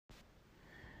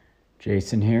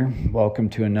Jason here. Welcome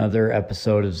to another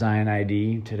episode of Zion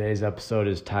ID. Today's episode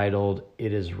is titled,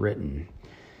 It Is Written.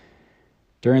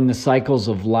 During the cycles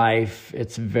of life,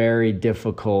 it's very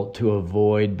difficult to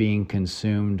avoid being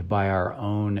consumed by our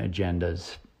own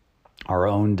agendas, our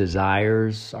own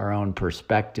desires, our own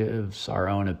perspectives, our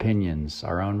own opinions,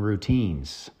 our own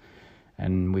routines,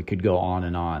 and we could go on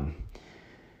and on.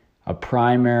 A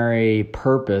primary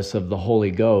purpose of the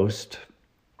Holy Ghost,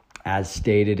 as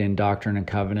stated in Doctrine and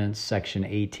Covenants, section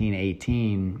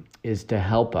 18:18, is to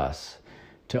help us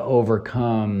to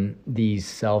overcome these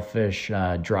selfish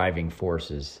driving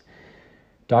forces.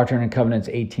 Doctrine and Covenants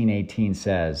 18:18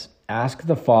 says, "Ask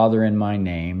the Father in my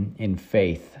name in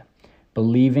faith,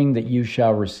 believing that you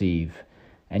shall receive,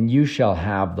 and you shall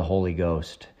have the Holy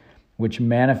Ghost, which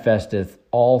manifesteth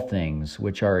all things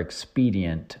which are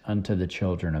expedient unto the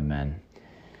children of men."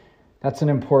 That's an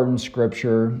important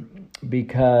scripture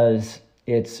because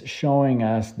it's showing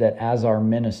us that as our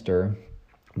minister,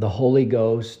 the Holy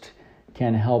Ghost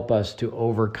can help us to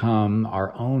overcome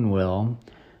our own will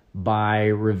by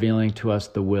revealing to us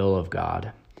the will of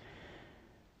God.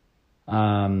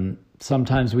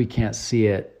 Sometimes we can't see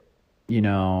it,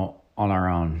 on our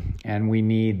own, and we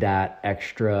need that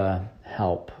extra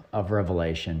help of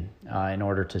revelation in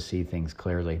order to see things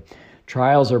clearly.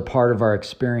 Trials are part of our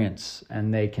experience,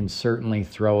 and they can certainly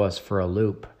throw us for a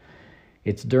loop.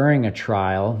 It's during a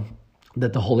trial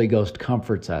that the Holy Ghost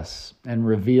comforts us and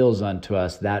reveals unto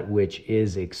us that which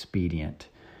is expedient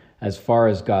as far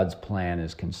as God's plan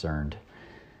is concerned.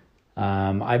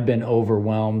 I've been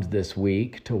overwhelmed this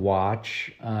week to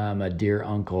watch a dear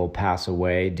uncle pass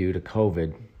away due to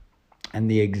COVID,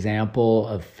 and the example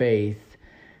of faith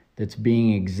that's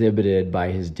being exhibited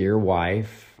by his dear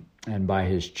wife and by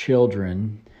his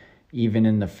children, even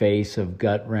in the face of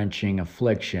gut-wrenching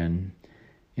affliction,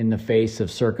 in the face of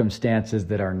circumstances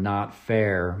that are not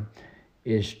fair,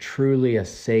 is truly a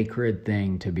sacred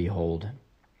thing to behold.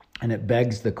 And it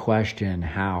begs the question,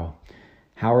 how?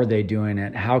 How are they doing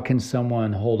it? How can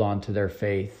someone hold on to their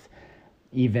faith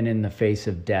even in the face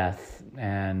of death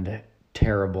and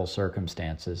terrible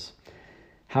circumstances?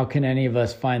 How can any of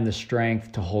us find the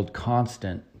strength to hold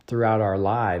constant throughout our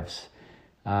lives,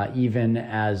 even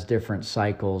as different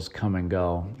cycles come and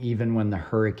go, even when the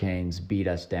hurricanes beat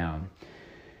us down?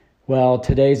 Well,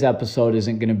 today's episode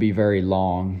isn't going to be very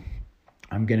long.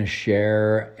 I'm going to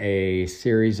share a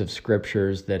series of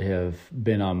scriptures that have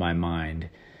been on my mind.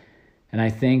 And I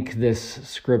think this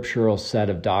scriptural set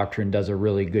of doctrine does a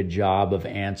really good job of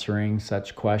answering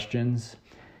such questions.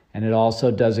 And it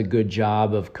also does a good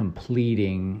job of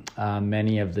completing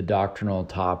many of the doctrinal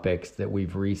topics that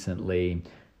we've recently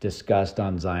discussed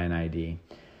on Zion ID.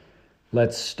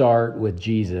 Let's start with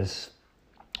Jesus.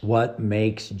 What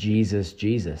makes Jesus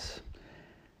Jesus?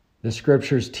 The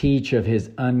scriptures teach of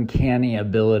his uncanny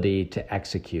ability to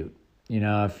execute.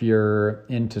 If you're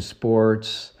into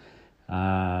sports,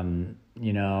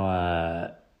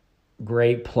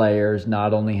 great players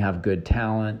not only have good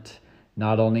talent,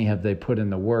 not only have they put in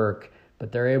the work,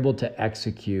 but they're able to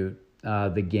execute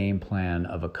the game plan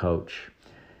of a coach.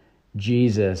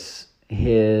 Jesus,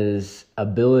 his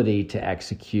ability to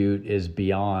execute is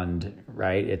beyond,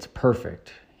 right? It's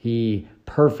perfect. He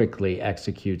perfectly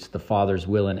executes the Father's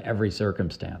will in every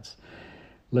circumstance.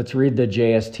 Let's read the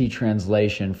JST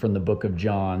translation from the book of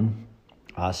John,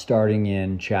 starting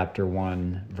in chapter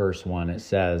 1, verse 1. It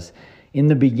says, "In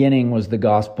the beginning was the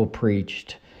gospel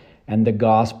preached, and the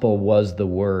gospel was the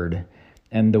Word,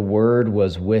 and the Word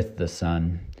was with the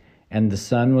Son, and the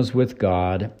Son was with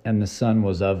God, and the Son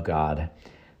was of God.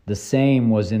 The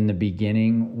same was in the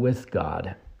beginning with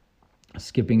God."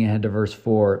 Skipping ahead to verse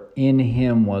 4, "In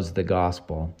him was the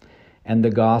gospel, and the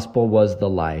gospel was the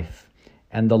life,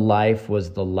 and the life was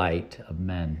the light of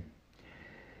men.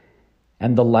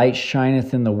 And the light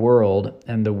shineth in the world,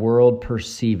 and the world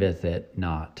perceiveth it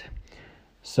not."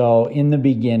 So in the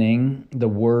beginning, the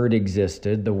Word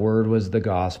existed. The Word was the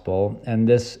gospel, and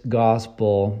this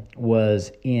gospel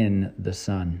was in the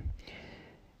Son.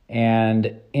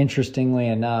 And interestingly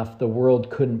enough, the world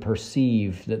couldn't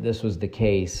perceive that this was the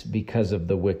case because of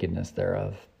the wickedness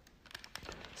thereof.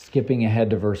 Skipping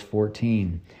ahead to verse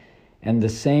 14, "And the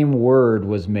same Word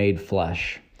was made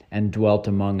flesh, and dwelt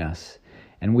among us.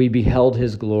 And we beheld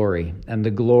his glory, and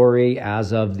the glory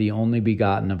as of the only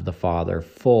begotten of the Father,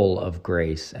 full of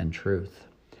grace and truth.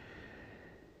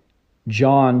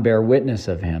 John bare witness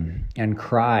of him, and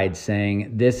cried,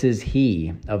 saying, This is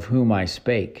he of whom I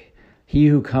spake. He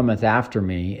who cometh after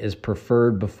me is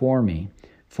preferred before me,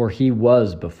 for he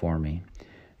was before me.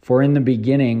 For in the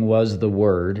beginning was the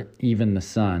Word, even the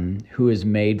Son, who is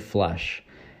made flesh,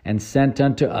 and sent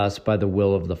unto us by the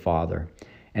will of the Father.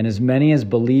 And as many as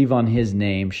believe on his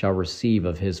name shall receive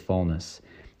of his fullness.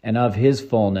 And of his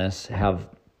fullness have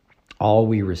all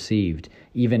we received,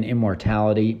 even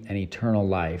immortality and eternal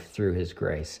life through his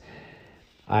grace.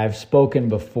 I've spoken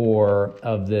before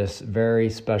of this very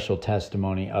special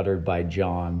testimony uttered by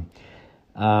John.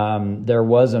 There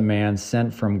was a man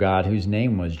sent from God whose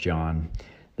name was John.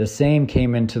 The same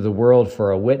came into the world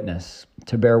for a witness,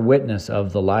 to bear witness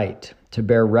of the light, to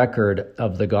bear record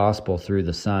of the gospel through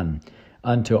the Son,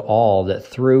 unto all that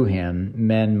through him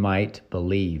men might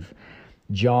believe.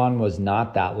 John was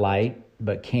not that light,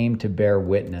 but came to bear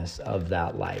witness of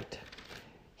that light.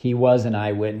 He was an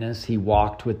eyewitness. He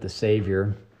walked with the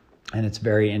Savior. And it's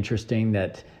very interesting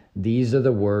that these are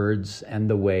the words and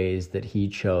the ways that he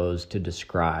chose to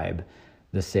describe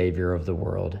the Savior of the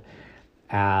world,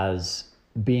 as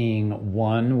being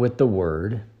one with the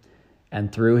Word,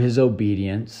 and through his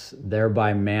obedience,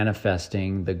 thereby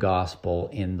manifesting the gospel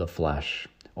in the flesh.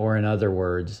 Or in other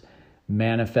words,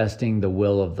 manifesting the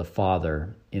will of the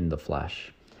Father in the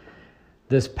flesh.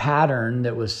 This pattern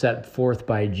that was set forth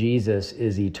by Jesus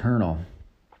is eternal,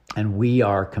 and we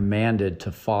are commanded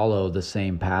to follow the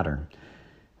same pattern.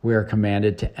 We are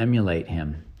commanded to emulate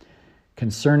him.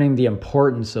 Concerning the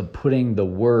importance of putting the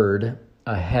Word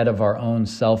ahead of our own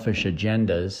selfish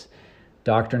agendas,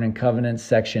 Doctrine and Covenants,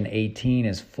 section 18,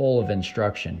 is full of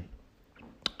instruction.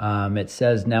 It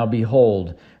says,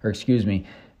 behold,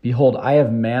 I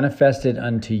have manifested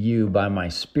unto you by my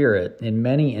Spirit in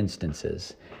many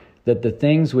instances that the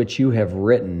things which you have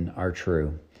written are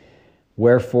true.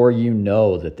 Wherefore you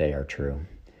know that they are true.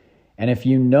 And if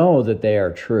you know that they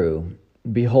are true,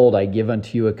 behold, I give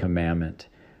unto you a commandment,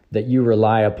 that you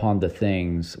rely upon the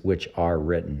things which are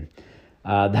written.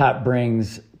 That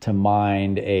brings to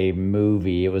mind a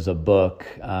movie. It was a book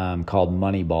called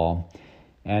Moneyball.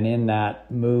 And in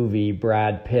that movie,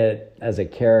 Brad Pitt, as a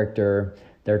character,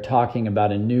 they're talking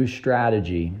about a new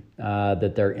strategy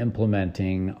that they're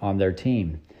implementing on their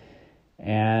team.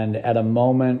 And at a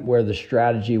moment where the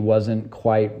strategy wasn't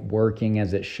quite working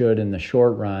as it should in the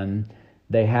short run,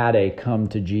 they had a come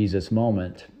to Jesus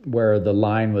moment where the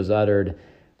line was uttered,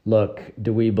 look,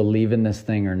 do we believe in this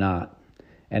thing or not?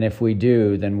 And if we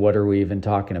do, then what are we even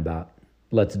talking about?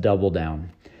 Let's double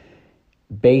down.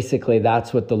 Basically,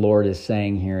 that's what the Lord is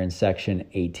saying here in section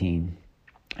 18.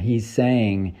 He's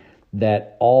saying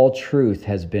that all truth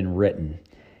has been written.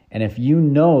 And if you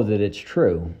know that it's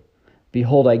true,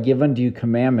 behold, I give unto you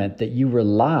commandment that you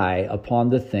rely upon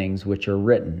the things which are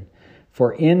written.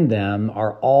 For in them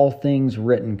are all things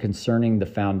written concerning the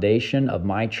foundation of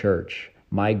my church,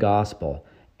 my gospel,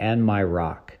 and my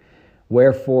rock.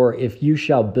 Wherefore, if you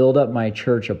shall build up my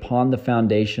church upon the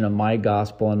foundation of my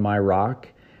gospel and my rock,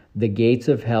 the gates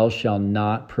of hell shall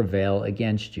not prevail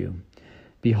against you.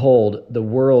 Behold, the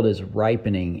world is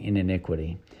ripening in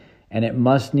iniquity, and it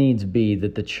must needs be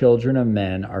that the children of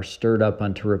men are stirred up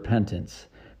unto repentance,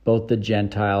 both the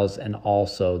Gentiles and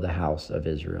also the house of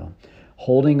Israel.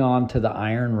 Holding on to the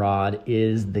iron rod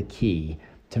is the key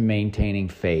to maintaining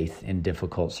faith in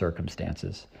difficult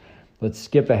circumstances. Let's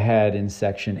skip ahead in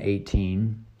section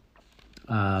 18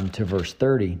 to verse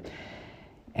 30.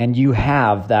 And you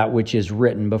have that which is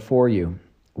written before you,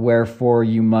 wherefore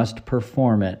you must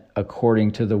perform it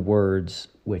according to the words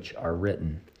which are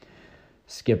written.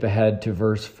 Skip ahead to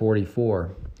verse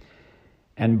 44.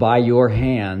 And by your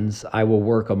hands I will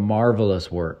work a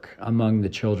marvelous work among the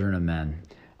children of men,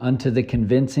 unto the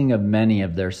convincing of many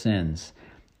of their sins,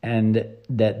 and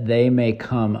that they may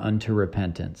come unto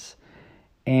repentance,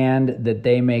 and that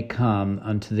they may come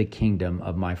unto the kingdom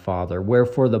of my Father.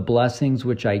 Wherefore the blessings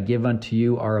which I give unto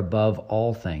you are above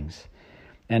all things.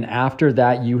 And after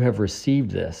that you have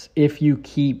received this, if you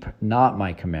keep not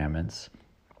my commandments,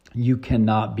 you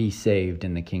cannot be saved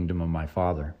in the kingdom of my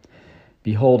Father.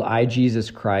 Behold, I,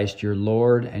 Jesus Christ, your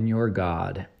Lord and your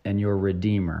God and your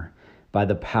Redeemer, by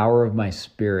the power of my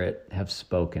Spirit have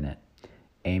spoken it.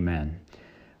 Amen.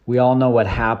 We all know what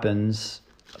happens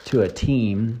to a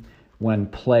team when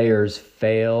players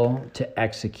fail to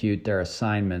execute their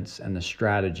assignments and the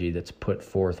strategy that's put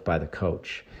forth by the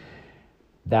coach.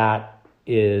 That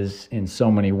is, in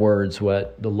so many words,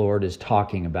 what the Lord is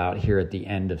talking about here at the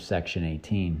end of section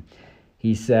 18.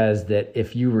 He says that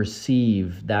if you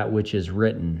receive that which is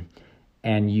written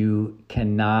and you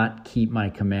cannot keep my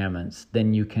commandments,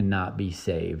 then you cannot be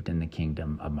saved in the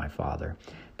kingdom of my Father.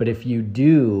 But if you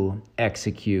do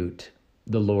execute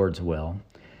the Lord's will,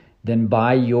 then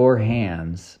by your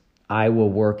hands I will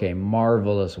work a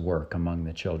marvelous work among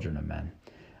the children of men,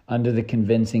 unto the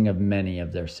convincing of many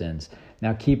of their sins.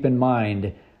 Now keep in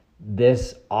mind,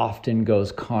 this often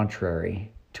goes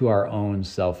contrary to our own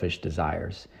selfish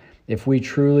desires. if we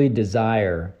truly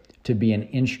desire to be an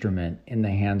instrument in the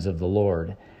hands of the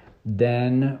Lord,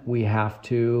 then we have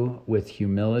to, with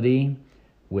humility,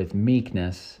 with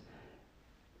meekness,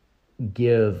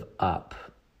 give up,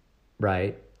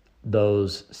 right?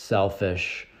 Those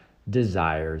selfish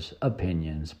desires,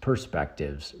 opinions,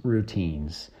 perspectives,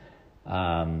 routines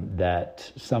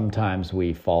that sometimes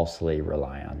we falsely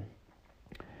rely on.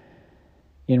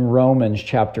 In Romans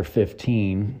chapter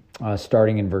 15,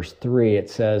 starting in verse 3, it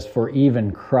says, "For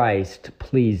even Christ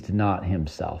pleased not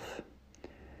himself.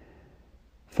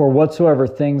 For whatsoever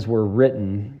things were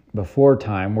written before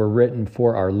time were written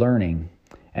for our learning,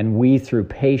 and we through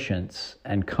patience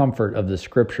and comfort of the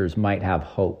Scriptures might have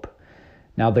hope.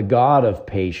 Now the God of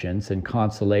patience and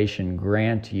consolation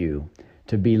grant you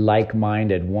to be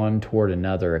like-minded one toward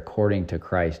another according to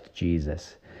Christ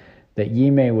Jesus, that ye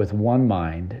may with one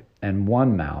mind and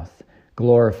one mouth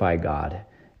glorify God,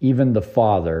 even the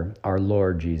Father, our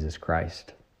Lord Jesus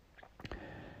Christ."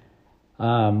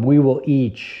 We will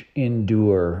each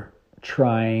endure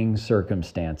trying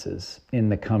circumstances in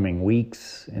the coming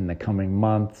weeks, in the coming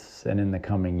months, and in the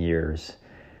coming years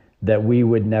that we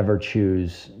would never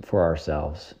choose for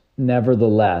ourselves.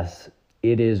 Nevertheless,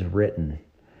 it is written,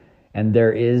 and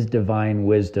there is divine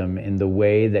wisdom in the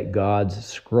way that God's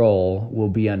scroll will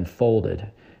be unfolded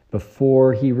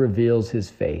before he reveals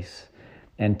his face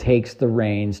and takes the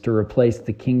reins to replace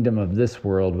the kingdom of this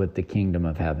world with the kingdom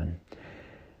of heaven.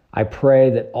 I pray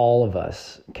that all of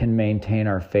us can maintain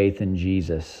our faith in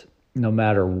Jesus no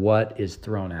matter what is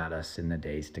thrown at us in the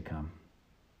days to come.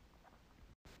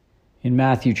 In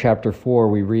Matthew chapter 4,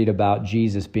 we read about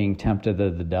Jesus being tempted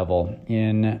of the devil.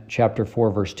 In chapter 4,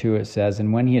 verse 2, it says,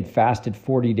 "And when he had fasted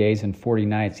 40 days and 40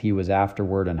 nights, he was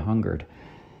afterward and hungered.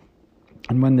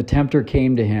 And when the tempter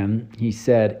came to him, he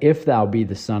said, If thou be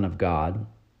the Son of God,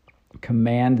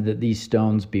 command that these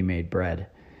stones be made bread.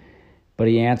 But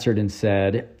he answered and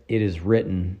said, It is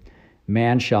written,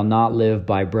 Man shall not live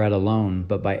by bread alone,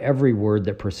 but by every word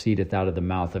that proceedeth out of the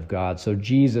mouth of God." So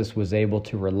Jesus was able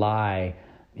to rely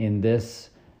in this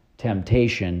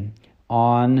temptation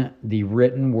on the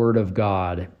written word of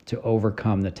God to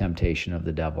overcome the temptation of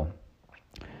the devil.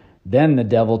 Then the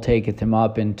devil taketh him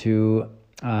up into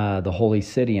the holy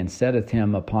city, and setteth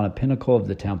him upon a pinnacle of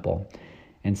the temple,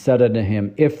 and said unto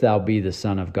him, If thou be the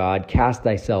Son of God, cast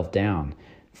thyself down,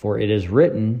 for it is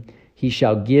written, He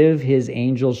shall give his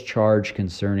angels charge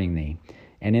concerning thee,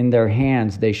 and in their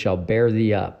hands they shall bear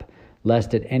thee up,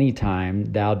 lest at any time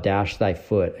thou dash thy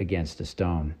foot against a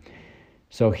stone.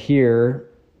 So here,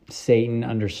 Satan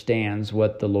understands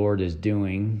what the Lord is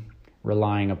doing,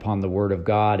 relying upon the word of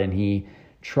God, and he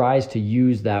tries to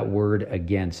use that word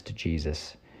against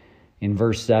Jesus. In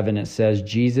verse 7, it says,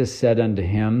 Jesus said unto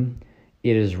him,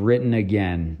 It is written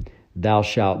again, Thou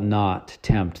shalt not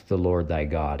tempt the Lord thy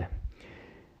God.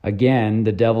 Again,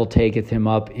 the devil taketh him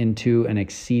up into an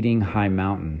exceeding high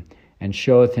mountain, and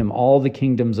showeth him all the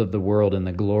kingdoms of the world and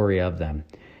the glory of them,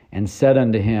 and said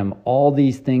unto him, All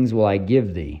these things will I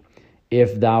give thee,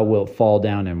 if thou wilt fall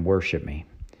down and worship me.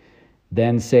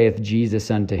 Then saith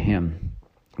Jesus unto him,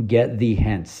 Get thee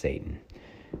hence, Satan.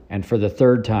 And for the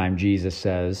third time Jesus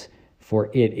says, For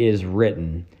it is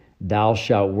written, Thou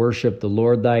shalt worship the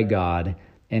Lord thy God,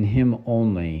 and him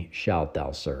only shalt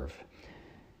thou serve.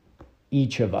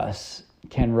 Each of us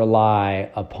can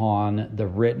rely upon the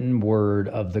written word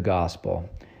of the gospel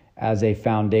as a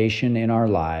foundation in our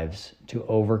lives to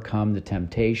overcome the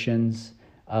temptations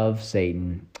of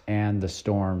Satan and the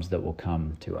storms that will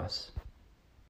come to us.